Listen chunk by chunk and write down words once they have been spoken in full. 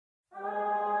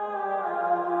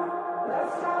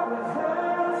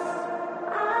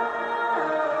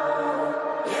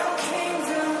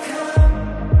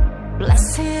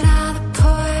Blessed are the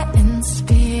poor in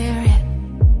spirit,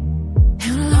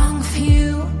 who long for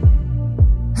you,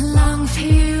 long for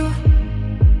you.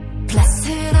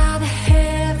 Blessed are the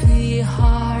heavy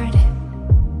hearted,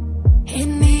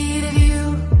 in need of you,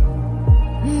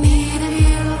 need of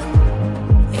you.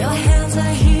 Your hands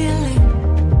are healing,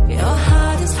 your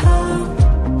heart is hope,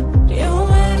 your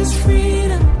word is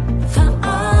freedom for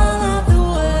all of the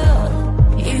world.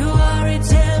 You are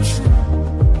redemption,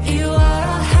 you are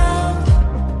our help.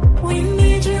 We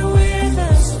need you with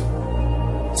us.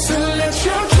 So let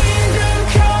your kingdom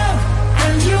come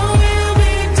and your will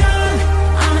be done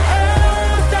on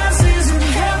earth as is in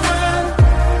heaven.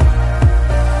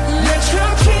 Let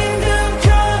your kingdom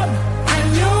come and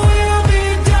your will be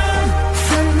done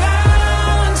from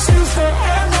now until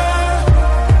forever.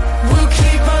 We'll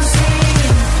keep on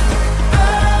singing.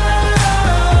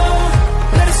 Oh,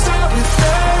 let us start with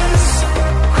us.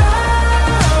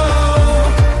 Oh,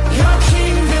 your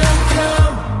kingdom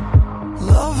come.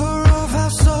 Lover of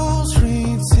our souls,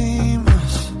 redeem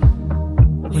us.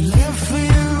 We live for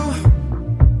you,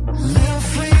 live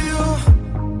for you.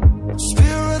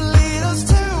 Spirit, lead us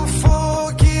to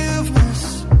forgiveness.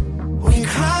 We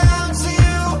cry out to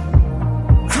you,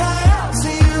 cry out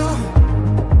to you.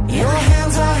 Your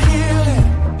hands are healing,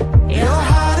 your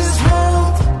heart is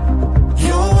hope,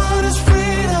 your word is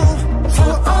freedom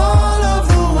for all of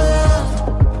the world.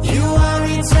 You are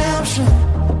redemption,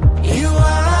 you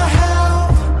are our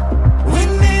help. We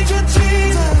need you,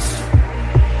 Jesus.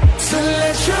 So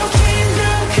let your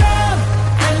kingdom come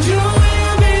and your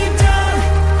will be done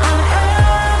on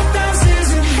earth as is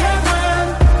in heaven.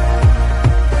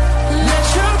 Let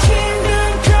your kingdom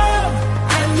come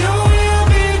and your will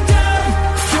be done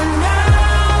from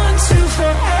now until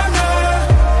forever.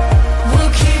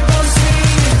 We'll keep on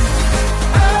singing.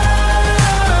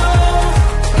 Oh,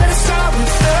 let us start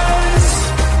with us.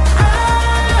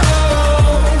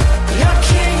 Oh, your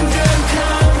kingdom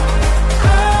come.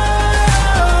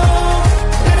 Oh,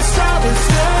 let us start with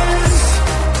us.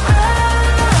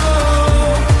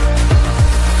 Oh,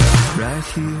 right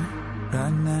here,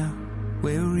 right now,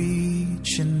 we're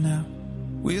reaching out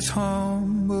with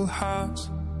humble hearts.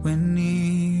 We're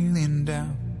kneeling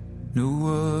down. No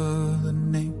other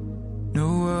name,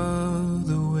 no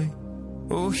other way.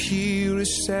 Oh, hear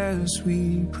us as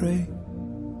we pray.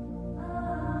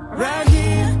 Right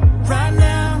here, right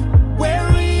now, we're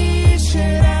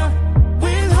reaching out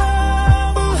with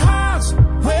humble hearts.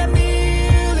 We're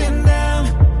kneeling down.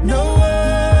 No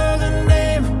other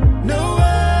name, no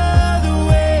other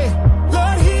way.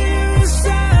 Lord, hear us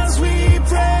as we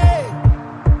pray.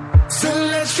 So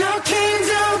let your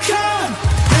kingdom come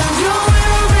and your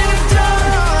will be done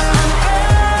on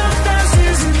earth as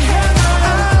is in heaven.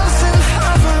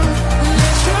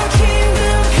 Let your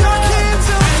kingdom come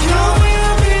and your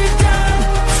will be done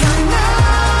from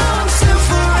now until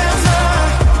forever.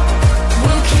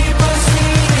 We'll keep on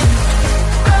singing.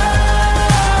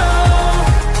 Oh,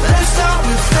 let's start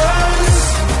with us.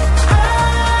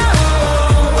 Oh,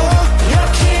 your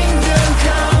kingdom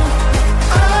come.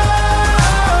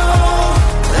 Oh,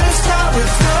 let's start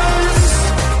with us.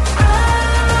 Oh,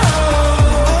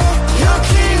 your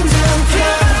kingdom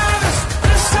come.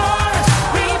 Restore us,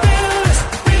 rebuild us,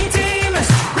 redeem us,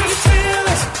 refill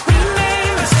us,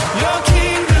 rename us. Your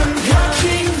kingdom come.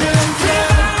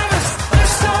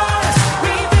 Restore us,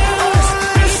 rebuild us,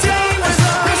 redeem us,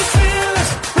 refill us,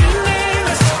 rename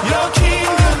us. Your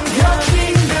kingdom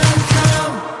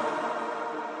come.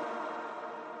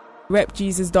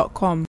 repjesus.com